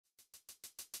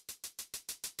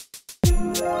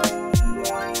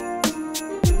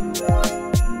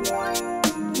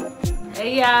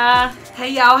Hey y'all.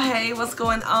 Hey y'all, hey, what's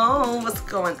going on? What's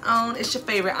going on? It's your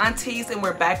favorite aunties and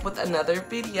we're back with another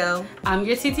video. I'm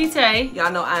your TT Tay.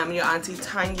 Y'all know I am your auntie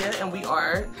Tonya and we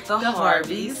are the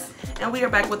Harveys. And we are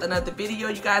back with another video,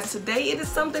 you guys. Today it is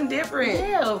something different.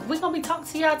 Yeah, we're gonna be talking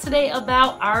to y'all today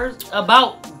about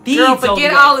these. Girl,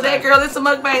 forget all of that, girl. It's a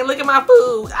mukbang. Look at my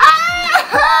food.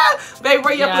 Ah! Babe,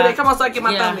 where you up with it? Come on so I can get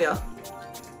my thumbnail.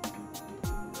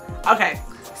 Okay,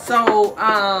 so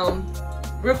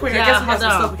real quick, I guess we got some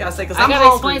stuff we gotta say because I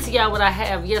gotta explain to y'all what I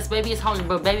have. Yes, baby is hungry,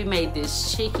 but baby made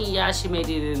this chicken, y'all. She made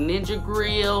it in a Ninja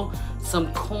grill,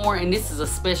 some corn, and this is a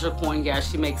special corn, y'all.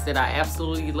 She makes that I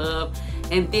absolutely love.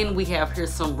 And then we have here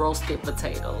some roasted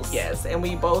potatoes. Yes, and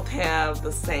we both have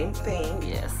the same thing.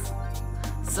 Yes.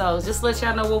 So just let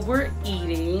y'all know what we're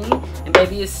eating. And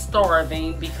baby is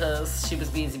starving because she was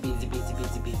busy.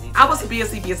 I was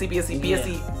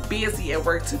busy at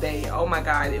work today. Oh my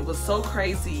God, it was so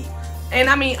crazy. And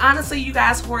I mean, honestly, you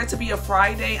guys, for it to be a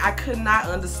Friday, I could not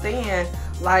understand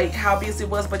like how busy it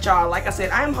was. But y'all, like I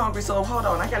said, I am hungry, so hold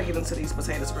on. I gotta get into these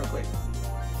potatoes real quick.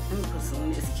 Let me put some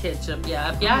of this ketchup.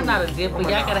 Yeah, if y'all not a dipper,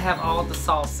 y'all gotta have all the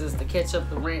sauces, the ketchup,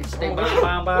 the ranch, they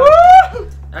bomb.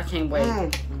 I can't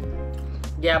wait.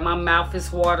 Yeah, my mouth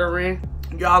is watering.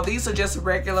 Y'all, these are just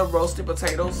regular roasted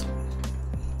potatoes.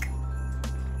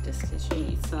 Just cause you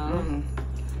eat some.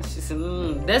 She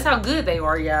said, that's how good they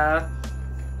are, y'all.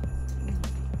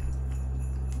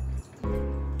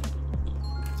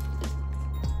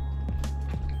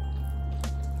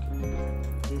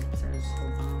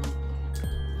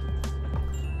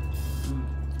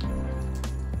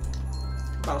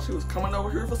 Thought she was coming over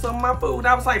here for some of my food.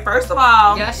 I was like, first of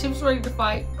all, yeah, she was ready to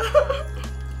fight.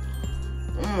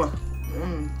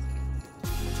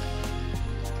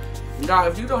 Y'all,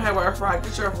 if you don't have an air fryer,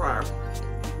 get your air fryer.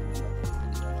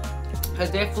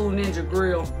 Cause that Food Ninja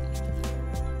grill,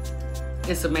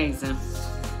 it's amazing.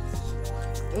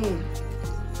 Y'all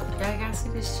gotta see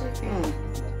this chicken.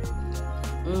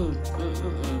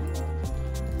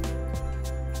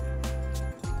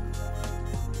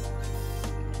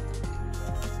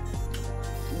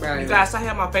 You guys, I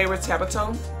have my favorite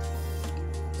tabaton.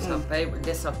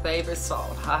 That's her favorite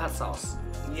sauce, hot sauce.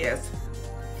 Yes.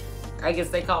 I guess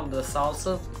they call it the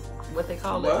salsa. What they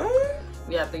call it? What?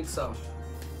 Yeah, I think so.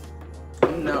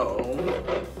 No.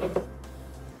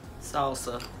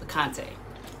 Salsa, picante.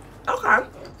 Okay.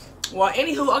 Well,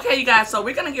 anywho, okay, you guys. So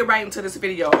we're gonna get right into this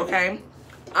video, okay?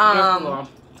 Now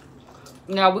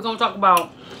we're gonna talk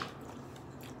about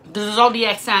the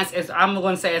zodiac signs, as I'm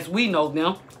gonna say, as we know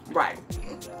them. Right.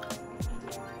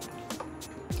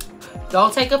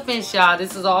 Don't take offense, y'all.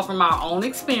 This is all from our own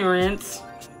experience.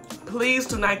 Please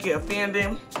do not get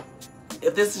offended.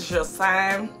 If this is your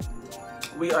sign,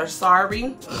 we are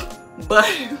sorry. But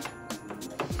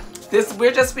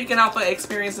we're just speaking off of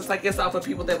experiences, I guess, off of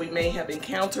people that we may have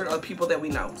encountered or people that we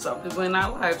know. So people in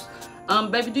our lives.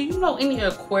 Baby, do you know any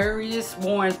Aquarius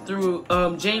born through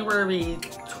January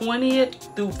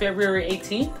 20th through February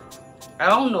 18th? I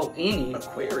don't know any.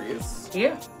 Aquarius?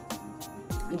 Yeah.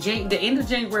 The end of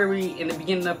January and the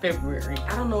beginning of February.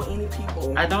 I don't know any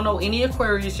people. I don't know any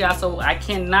Aquarius, y'all, so I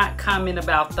cannot comment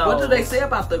about those. What do they say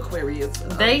about the Aquarius?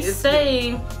 They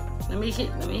say, let me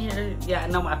hear. Yeah, I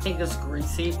know my finger's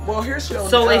greasy. Well, here's your.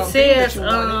 So it says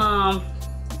that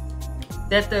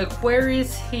the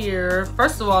Aquarius here,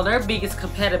 first of all, their biggest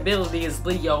compatibility is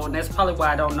Leo, and that's probably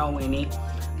why I don't know any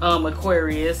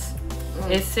Aquarius.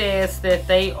 It says that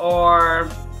they are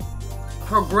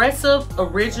progressive,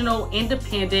 original,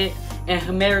 independent, and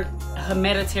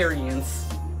humanitarians.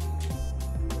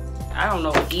 I don't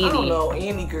know any. I don't know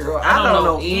any, girl. I don't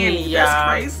know any. That's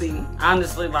crazy.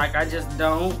 Honestly, like, I just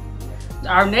don't.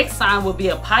 Our next sign will be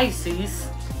a Pisces.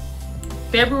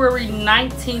 February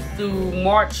 19th through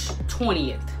March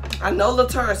 20th. I know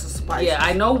Lataurus is Pisces. Yeah,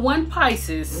 I know one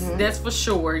Pisces. That's for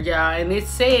sure, yeah. And it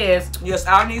says, yes,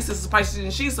 our niece is Pisces,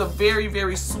 and she's a very,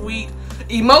 very sweet,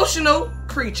 emotional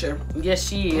creature. Yes,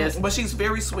 she is. But she's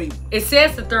very sweet. It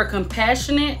says that they're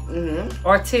compassionate,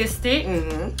 artistic,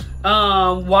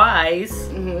 wise,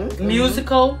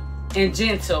 musical, and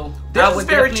gentle. I would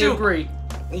definitely agree.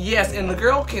 Yes, and the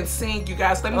girl can sing, you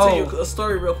guys. Let me tell you a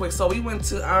story real quick. So we went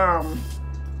to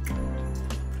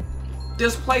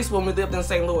this place when we lived in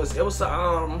St. Louis. It was St.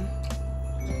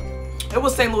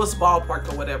 Louis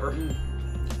ballpark or whatever.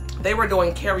 They were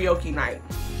doing karaoke night.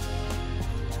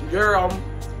 Girl,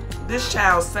 this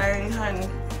child sang, honey.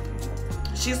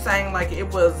 She sang like it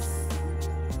was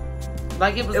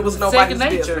nobody's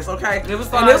business, okay? It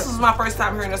was like, and this was my first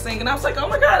time hearing her sing, and I was like, oh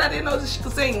my God, I didn't know that she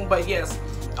could sing. But yes,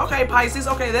 okay, Pisces.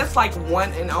 Okay, that's like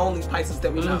one and only Pisces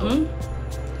that we know.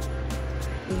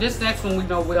 This next one we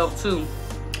know well too.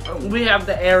 We have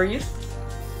the Aries.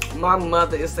 My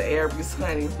mother is the Aries,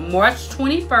 honey. March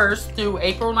 21st through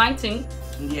April 19th.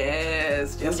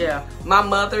 Yes. Yeah. My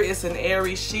mother is an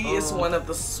Aries. She is one of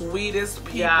the sweetest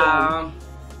people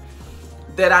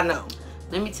that I know.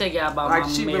 Let me tell y'all about like, my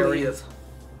she Mary. really is.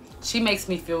 She makes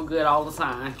me feel good all the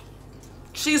time.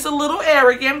 She's a little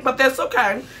arrogant, but that's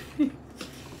okay.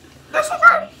 That's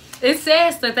okay. It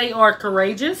says that they are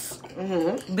courageous,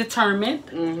 determined,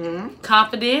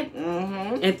 confident,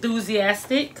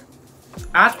 enthusiastic,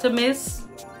 optimistic.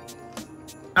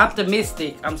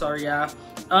 I'm sorry, y'all.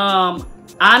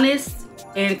 Honest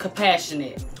and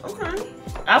compassionate. Okay.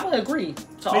 I would agree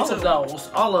to all of those.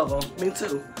 All of them. Me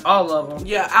too. All of them.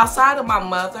 Yeah. Outside of my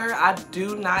mother, I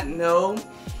do not know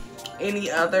any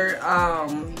other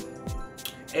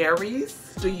Aries.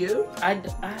 Do you? I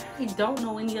don't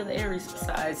know any other Aries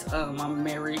besides I'm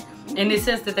married. And it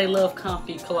says that they love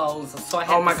comfy clothes. So I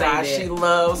have oh my to say gosh, that. she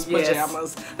loves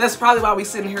pajamas. That's probably why we're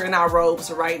sitting here in our robes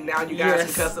right now, you guys,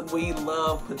 because we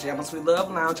love pajamas. We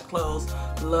love lounge clothes,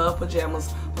 love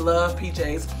pajamas, love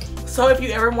PJs. So if you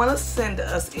ever want to send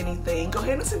us anything, go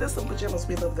ahead and send us some pajamas.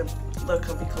 We love them. Love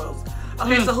comfy clothes.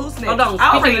 Okay, so who's next? Hold on,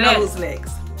 I already know who's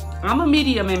next. I'm a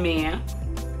medium in men.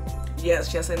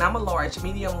 Yes, and I'm a large,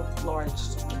 medium, large.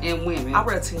 And women. I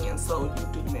wear 10, so you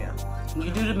do the math. You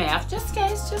do the math. Just in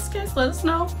case, let us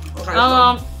know.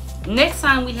 Okay, next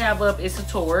time we have up is a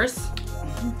Taurus.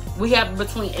 We have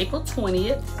between April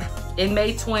 20th and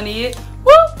May 20th.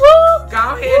 Whoop, whoop.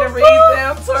 Go ahead and read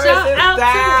them Tauruses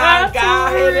down. Go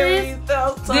ahead and read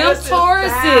them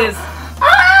Tauruses.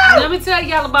 Let me tell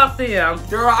y'all about them.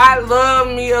 Girl, I love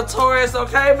me a Taurus,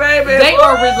 okay, baby? They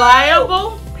are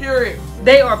reliable. Period.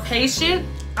 They are patient.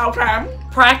 Okay.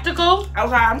 Practical.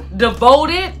 Okay.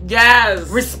 Devoted. Yes.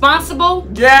 Responsible.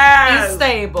 Yes. And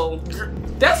stable.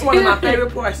 That's one of my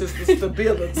favorite parts is the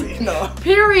stability. No.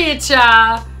 Period,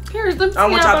 y'all. Period. I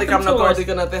don't want y'all to think I'm not going to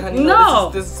do nothing, honey.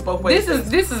 No. This is both ways.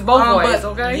 This is both ways,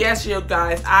 okay? Yes, you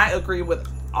guys. I agree with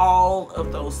all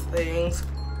of those things.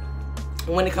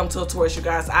 When it comes to a Taurus, you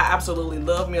guys, I absolutely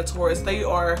love me a Taurus. They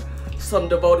are some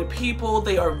devoted people.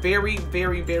 They are very,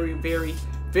 very, very, very,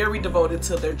 very devoted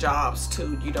to their jobs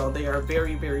too. You know, they are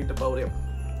very, very devoted.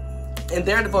 And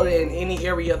they're devoted in any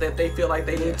area that they feel like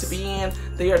they need to be in.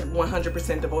 They are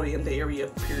 100% devoted in the area,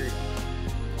 period.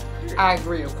 I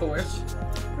agree, of course.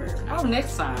 Our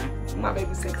next sign. My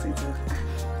baby's sexy too.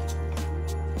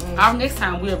 Our next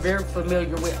sign we are very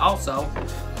familiar with also.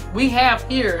 We have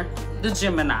here the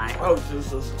Gemini. Oh,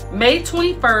 Jesus. May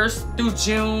 21st through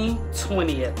June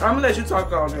 20th. I'm gonna let you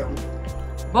talk on them.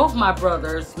 Both my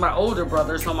brothers, my older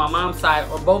brothers on my mom's side,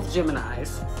 are both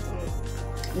Geminis.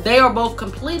 They are both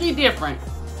completely different.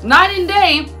 Night and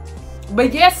day,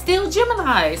 but yet still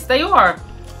Geminis. They are.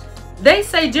 They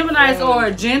say Geminis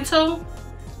are gentle.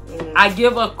 I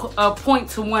give a point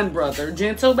to one brother.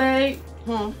 Gentle, babe.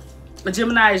 A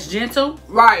Gemini is gentle.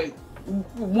 Right.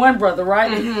 One brother,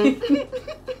 right?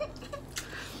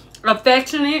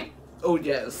 Affectionate. Oh,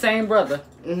 yes. Same brother.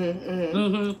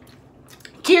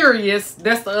 Curious.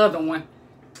 That's the other one.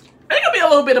 It could be a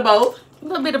little bit of both. A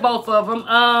little bit of both of them.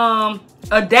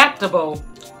 Adaptable.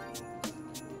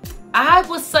 I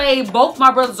would say both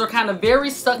my brothers are kind of very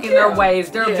stuck in their ways.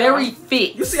 They're very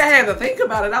fixed. You see, I had to think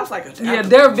about it. I was like, adaptable. Yeah,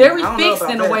 they're very fixed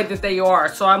in the way that they are.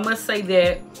 So I must say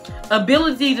that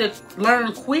ability to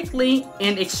learn quickly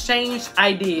and exchange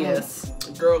ideas.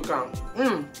 Girl, come.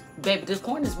 Baby, this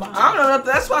corn is mine. I don't know nothing.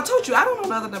 That's why I told you. I don't know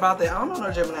nothing about that. I don't know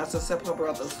no Geminis except her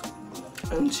brothers.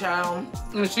 And child.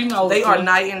 And she knows they are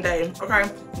night and day. Okay?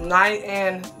 Night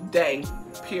and day.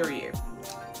 Period.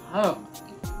 Oh.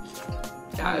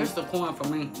 Y'all, it's the corn for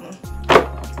me.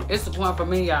 It's the corn for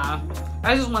me, y'all.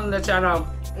 I just want to let y'all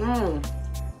know.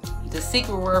 The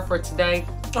secret word for today.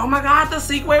 Oh my God, the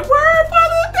secret word for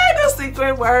the day. The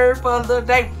secret word for the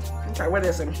day. Okay, what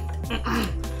is it?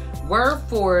 Word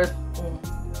for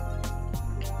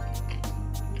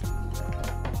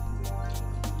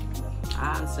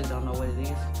I honestly don't know what it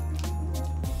is.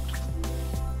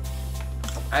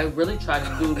 I really tried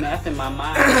to do math in my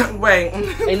mind. Wait.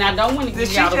 And I don't want to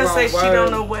give y'all the wrong word. Did she just say she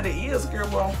don't know what it is, girl?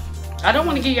 Well, I don't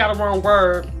want to give y'all the wrong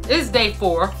word. It's day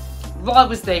 4.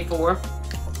 Vlogmas day 4.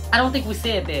 I don't think we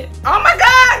said that. Oh my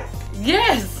God!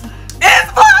 Yes!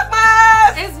 It's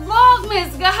Vlogmas! It's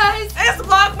Vlogmas, guys! It's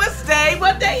Vlogmas day.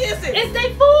 What day is it? It's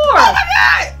day 4! Oh my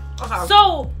God! Okay.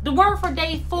 So, the word for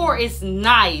day 4 is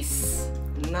nice.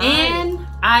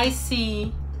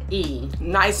 N-I-C-E.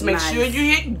 Nice. Make sure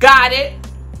you hit got it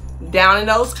down in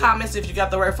those comments if you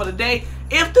got the word for the day.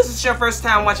 If this is your first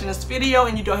time watching this video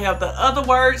and you don't have the other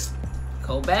words,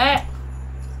 go back.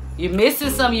 You're missing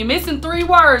some. You're missing 3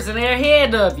 words and they're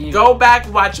ahead of you. Go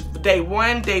back, watch day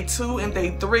 1, day 2, and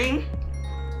day 3.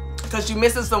 Because you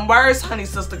missing some words, honey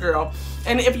sister girl.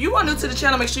 And if you are new to the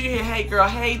channel, make sure you hit hey girl,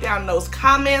 hey down in those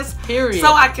comments. Period.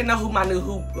 So I can know who my new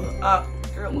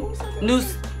girl, what was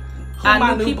that? Who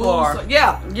my new people are.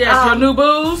 Yeah. Yes, your new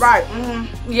booze. Right.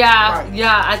 Yeah, Right.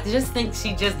 yeah. I just think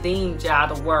she just deemed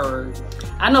y'all the word.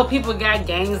 I know people got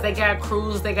gangs, they got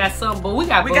crews, they got something, but we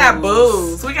got booze. We got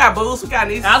booze. We got booze. We got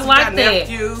nieces. I like we got that.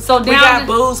 nephews. So we got down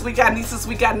booze. We got nieces.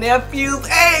 We got nephews.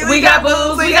 Hey, we got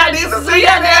booze. We got nieces. We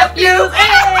got nephews.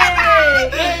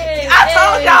 Hey, I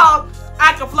told y'all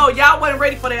I could flow. Y'all wasn't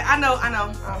ready for that. I know.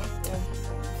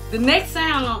 The next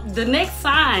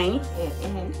sign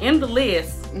in the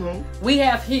list we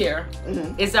have here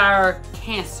is our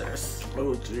Cancers.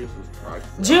 Oh, Jesus Christ.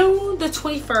 June the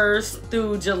 21st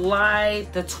through July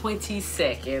the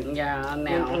 22nd. Yeah,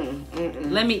 now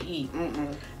let me eat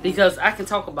because I can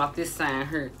talk about this sign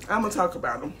here. I'm gonna talk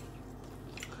about them.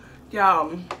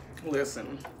 Y'all,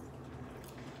 listen.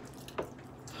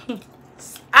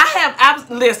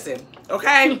 Listen,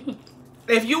 okay?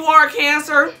 If you are a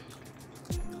Cancer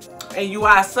and you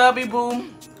are a subby boo,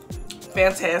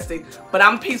 fantastic. But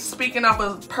I'm speaking off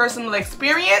of personal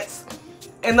experience,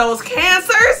 and those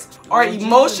Cancers are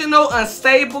emotional,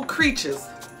 unstable creatures.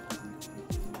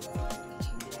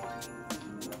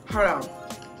 Hold on.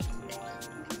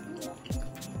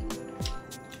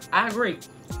 I agree.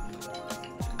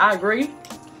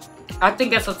 I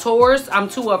think as a Taurus, I'm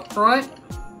too upfront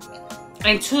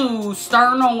and too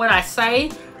stern on what I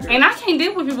say. And I can't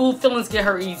deal with people whose feelings get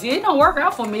hurt easy. It don't work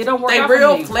out for me. It don't work out for me. They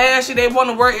real flashy. They want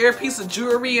to wear every piece of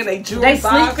jewelry and they jewelry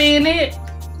box. Sleep in it.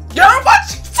 Y'all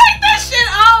watch, take that shit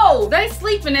off. They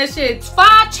sleep in that shit.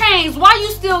 5 chains. Why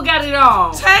you still got it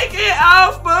on? Take it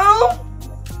off, boo.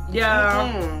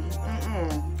 Yeah.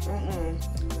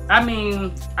 I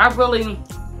mean, I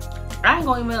ain't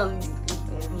gonna even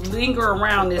linger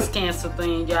around this Cancer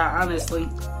thing, y'all, honestly.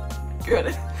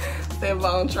 Good. That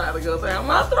bone trying to go down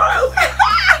my throat.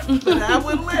 But I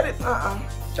wouldn't let it.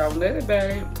 Don't let it,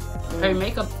 babe. Hey,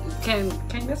 makeup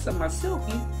can't mess up my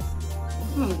silky.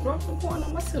 Drop the corn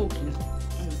on my silky.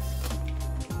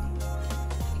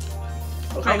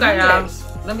 Okay, y'all.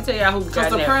 Let me tell y'all who we got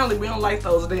Because there. apparently we don't like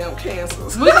those damn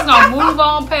Cancers. We just gonna move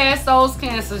on past those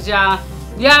Cancers, y'all.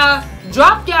 Y'all,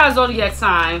 drop y'all zodiac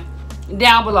sign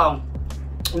down below.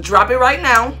 Drop it right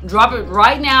now. Drop it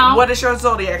right now. What is your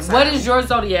zodiac sign? What is your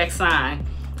zodiac sign?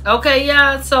 Okay,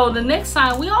 y'all. So the next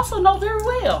sign we also know very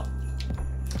well.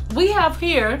 We have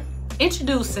here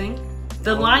introducing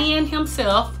the lion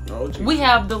himself. We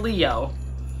have the Leo.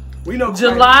 We know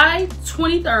July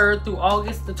 23rd through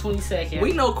August the 22nd.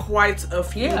 We know quite a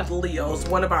few Leos.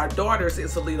 One of our daughters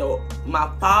is a Leo. My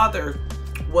father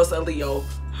was a Leo.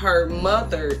 Her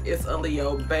mother is a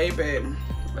Leo, baby.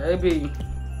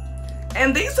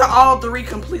 And these are all 3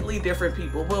 completely different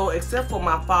people. Well, except for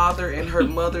my father and her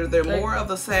mother, they're more of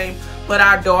the same. But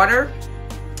our daughter,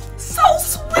 so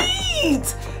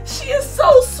sweet. She is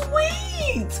so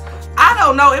sweet. I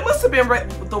don't know. It must have been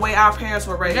the way our parents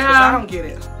were raised. Because I don't get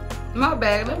it. My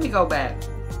bad. Let me go back.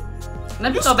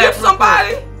 Let me You go back.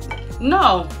 somebody?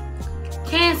 No.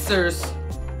 Cancers.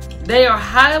 They are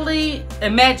highly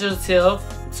imaginative.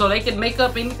 So they can make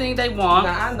up anything they want.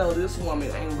 Now, I know this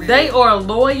woman ain't real. They are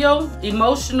loyal,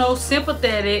 emotional,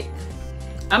 sympathetic.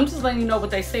 I'm just letting you know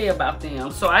what they say about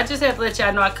them. So I just have to let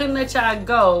y'all know. I couldn't let y'all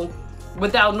go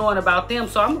without knowing about them.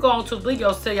 So I'm going to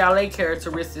Leos tell y'all their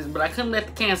characteristics. But I couldn't let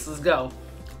the Cancers go.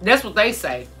 That's what they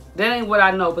say. That ain't what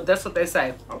I know, but that's what they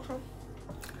say. Okay.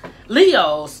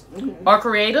 Leos are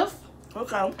creative.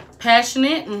 Okay.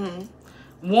 Passionate.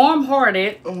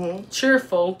 Warm-hearted.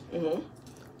 Cheerful.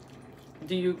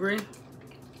 Do you agree?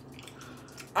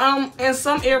 In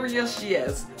some areas,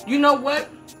 yes. You know what?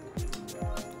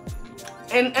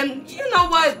 And you know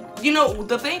what? You know,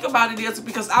 the thing about it is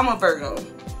because I'm a Virgo.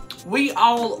 We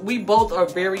both are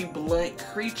very blunt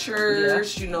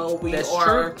creatures. Yeah. You know,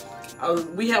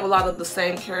 we have a lot of the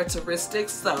same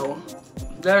characteristics, so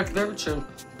that's very true.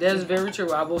 That is very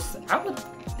true. I would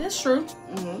that's true.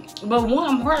 But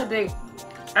warm-hearted,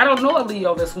 I don't know a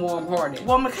Leo that's warm-hearted.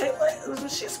 Well, Michaela,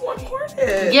 she's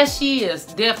warm-hearted. Yes, she is,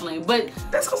 definitely. But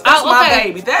that's because that's my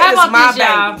baby. That is my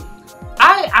baby.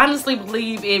 I honestly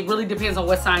believe it really depends on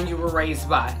what sign you were raised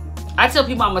by. I tell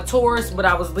people I'm a Taurus, but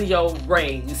I was Leo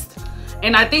raised.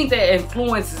 And I think that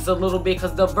influences a little bit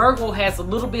because the Virgo has a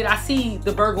little bit. I see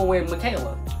the Virgo in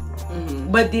Michaela.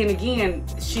 But then again,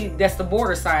 that's the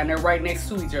border sign. They're right next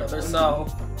to each other. So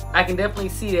I can definitely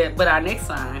see that. But our next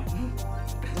sign,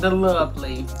 the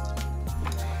lovely,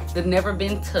 the never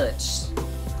been touched,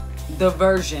 the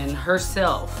virgin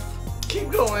herself.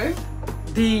 Keep going.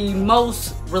 the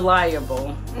most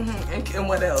reliable. And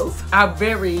what else? A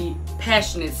very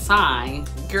passionate sign.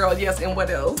 Girl, yes, and what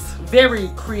else? Very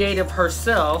creative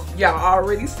herself. Y'all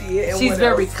already see it. And she's what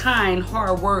very else? kind,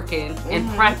 hardworking, and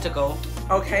practical.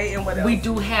 Okay, and what else? We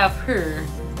do have her,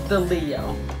 the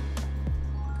Leo.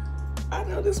 I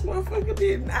know this motherfucker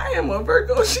didn't. I am a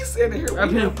Virgo. She said it here.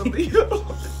 We have the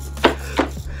Leo.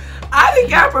 I done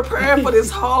got prepared for this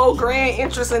whole grand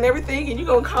interest and everything, and you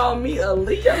gonna call me a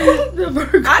Leo?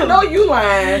 I know you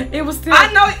lying. It was still.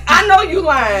 I know you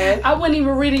lying. I wasn't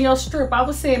even reading your strip. I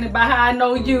was saying it about how I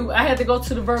know you. I had to go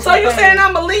to the Virgo. So you page. saying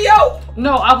I'm a Leo?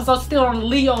 No, I was still on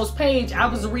Leo's page. I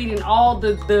was reading all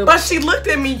the. But she looked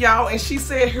at me, y'all, and she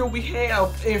said, "Here we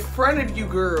have in front of you,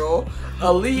 girl,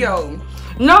 a Leo."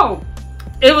 No.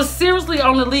 It was seriously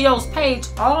on the Leo's page.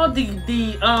 All the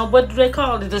what do they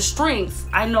call it? The strengths.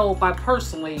 I know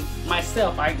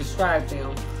myself, I described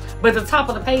them. But the top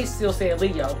of the page still said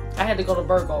Leo. I had to go to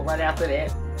Virgo right after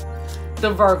that. The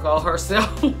Virgo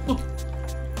herself.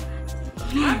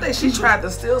 I think she tried to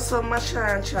steal some of my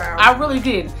shine, child. I really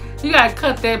did. You gotta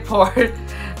cut that part.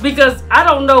 Because I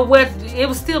don't know what, it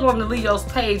was still on the Leo's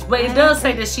page. But it does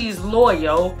say that she's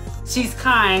loyal. She's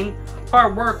kind,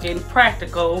 hardworking,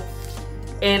 practical,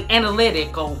 and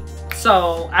analytical.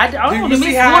 So I only missed one. Do you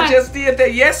see how I just did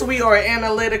that? Yes, we are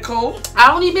analytical.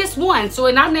 I only missed one. So,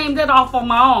 and I named that off on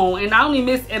my own. And I only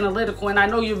missed analytical. And I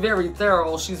know you're very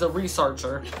thorough. She's a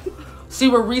researcher. She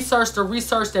will research the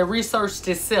research that researched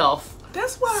itself.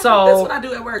 That's why. So, that's what I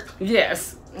do at work.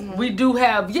 Yes. We do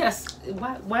have, yes.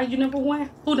 Why are you number one?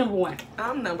 Who number one?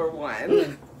 I'm number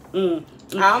one.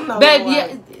 I'm number one.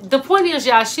 Yeah, the point is,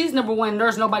 y'all, she's number one.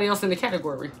 There's nobody else in the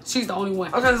category. She's the only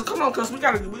one. Okay, so come on, cause we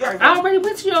gotta go. I already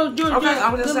went to your okay,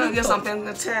 I'm just saying, yes, I'm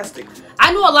fantastic.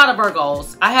 I know a lot of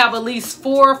Virgos. I have at least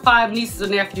 4 or 5 nieces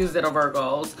and nephews that are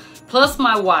Virgos, plus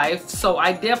my wife. So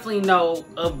I definitely know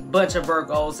a bunch of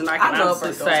Virgos, and I love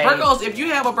Virgos. Say, Virgos, if you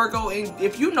have a Virgo, and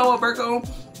if you know a Virgo,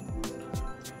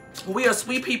 we are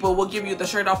sweet people. We'll give you the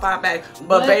shirt off our back.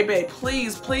 But baby,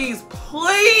 please, please,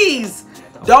 please.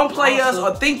 Don't play us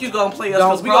or think you're going to play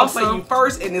us, because we're going to play you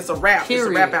first and it's a wrap.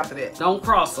 Period. It's a wrap after that. Don't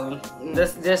cross them.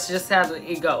 That's just how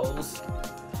it goes.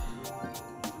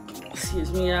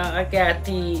 Excuse me, I got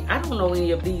I don't know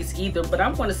any of these either, but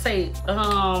I'm going to say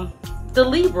the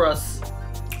Libras.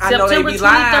 I know September they be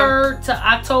 23rd to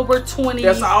October 22nd.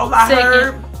 That's all I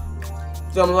heard.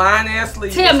 Them lying ass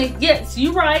Libras. Tell me, yes,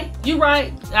 you right.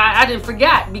 I didn't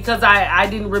forget because I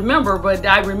didn't remember, but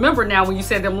I remember now when you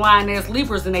said them lying ass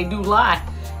Libras, and they do lie.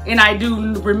 And I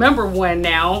do remember one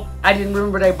now. I didn't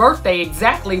remember their birthday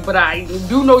exactly, but I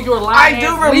do know you're a lying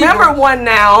ass Libra. I do remember one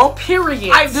now.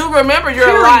 Period. I do remember you're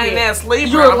a lying ass Libra.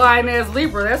 You're a lying ass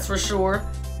Libra, that's for sure.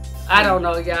 I don't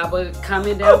know, y'all, but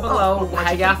comment down below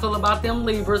how y'all feel about them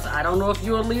Libras. I don't know if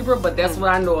you're a Libra, but that's what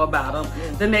I know about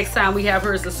them. The next time we have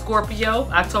her is a Scorpio,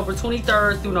 October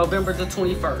 23rd through November the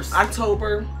 21st.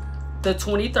 October the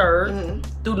 23rd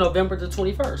through November the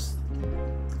 21st.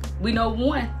 We know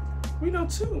one. We know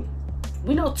two.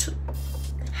 We know two.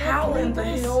 How in the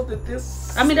hell did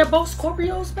this... I mean, they're both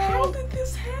Scorpios, man. How did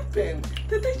this happen?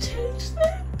 Did they change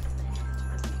that?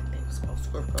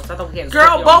 I thought we had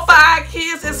girl, both of our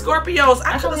kids is Scorpios.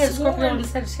 I thought we had a Scorpio and a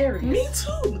Sagittarius. Me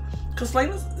too. Because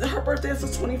Lena's, her birthday is the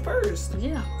 21st.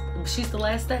 Yeah. She's the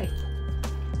last day.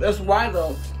 That's why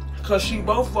though. Because she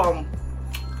both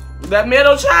that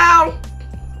middle child.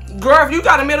 Girl, if you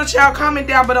got a middle child, comment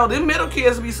down below. Them middle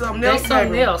kids be something else.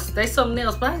 They something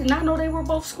else. But I did not know they were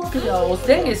both Scorpios.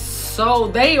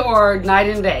 They are night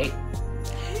and day.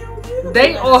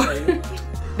 They are.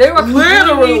 They were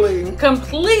literally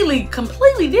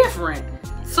completely different.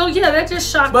 So yeah, that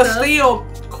just shocked us. But still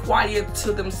quiet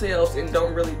to themselves and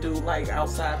don't really do like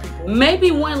outside people. Maybe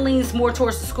one leans more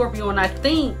towards the Scorpio, and I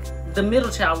think the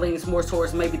middle child leans more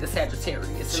towards maybe the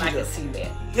Sagittarius, and I can see that.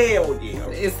 Hell yeah.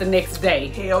 It's the next day.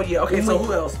 Hell yeah. Okay, so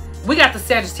who else? We got the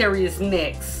Sagittarius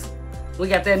next. We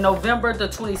got that November the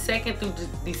 22nd through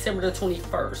December the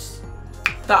 21st.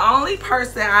 The only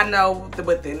person I know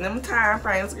within them time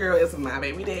frames, girl, is my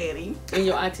baby daddy. And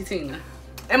your Auntie Tina.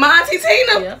 And my Auntie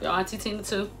Tina? Yep, your Auntie Tina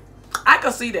too. I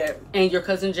can see that. And your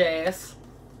cousin Jazz.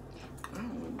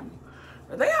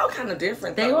 They all kind of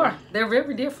different though. They are. They're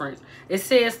very different. It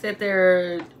says that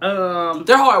they're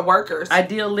hard workers.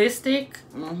 Idealistic.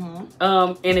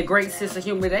 And a great sense of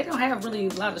humor. They don't have really a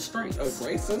lot of strengths. A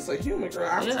great sense of humor, girl.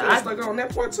 I'm still stuck on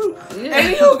that part too. Yeah.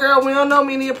 Anywho, girl, we don't know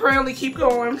many apparently. Keep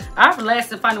going. Our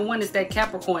last and final one is that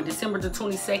Capricorn, December the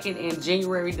 22nd and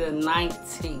January the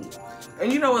 19th.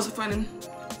 And you know what's funny?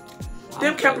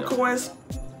 Them Capricorns,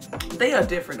 they are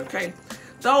different, okay?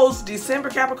 those December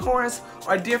Capricorns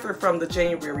are different from the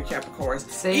January Capricorns.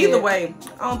 See Either it. way,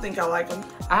 I don't think I like them.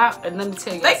 And let me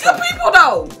tell you They good something. people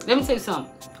though. Let me tell you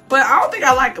something. But I don't think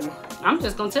I like them. I'm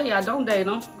just gonna tell you, I don't date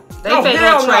them. They No, fatal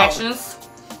hell no. attractions.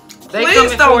 They Please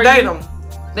coming don't for date you. them.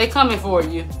 They coming for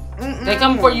you. They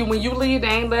coming for you when you leave. They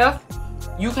ain't left.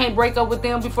 You can't break up with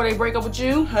them before they break up with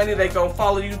you. Honey, they gonna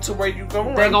follow you to where you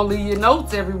going. They gonna leave your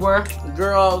notes everywhere.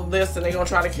 Girl, listen, they gonna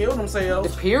try to kill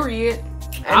themselves. Period.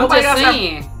 Ain't I'm nobody just else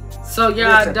saying. So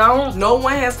y'all Listen, don't. No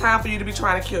one has time for you to be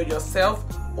trying to kill yourself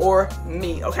or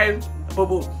me, okay? Boo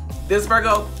boo. This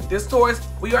Virgo, this Taurus,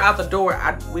 we are out the door.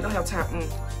 We don't have time.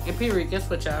 And period. Guess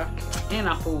what, y'all? And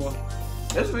I'm full.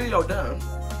 This video done.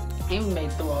 And we made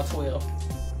it through all 12.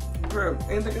 Girl,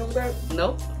 anything else about it?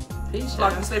 Nope. Peace,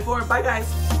 Vlogmas, y'all. stay forward. Bye, guys.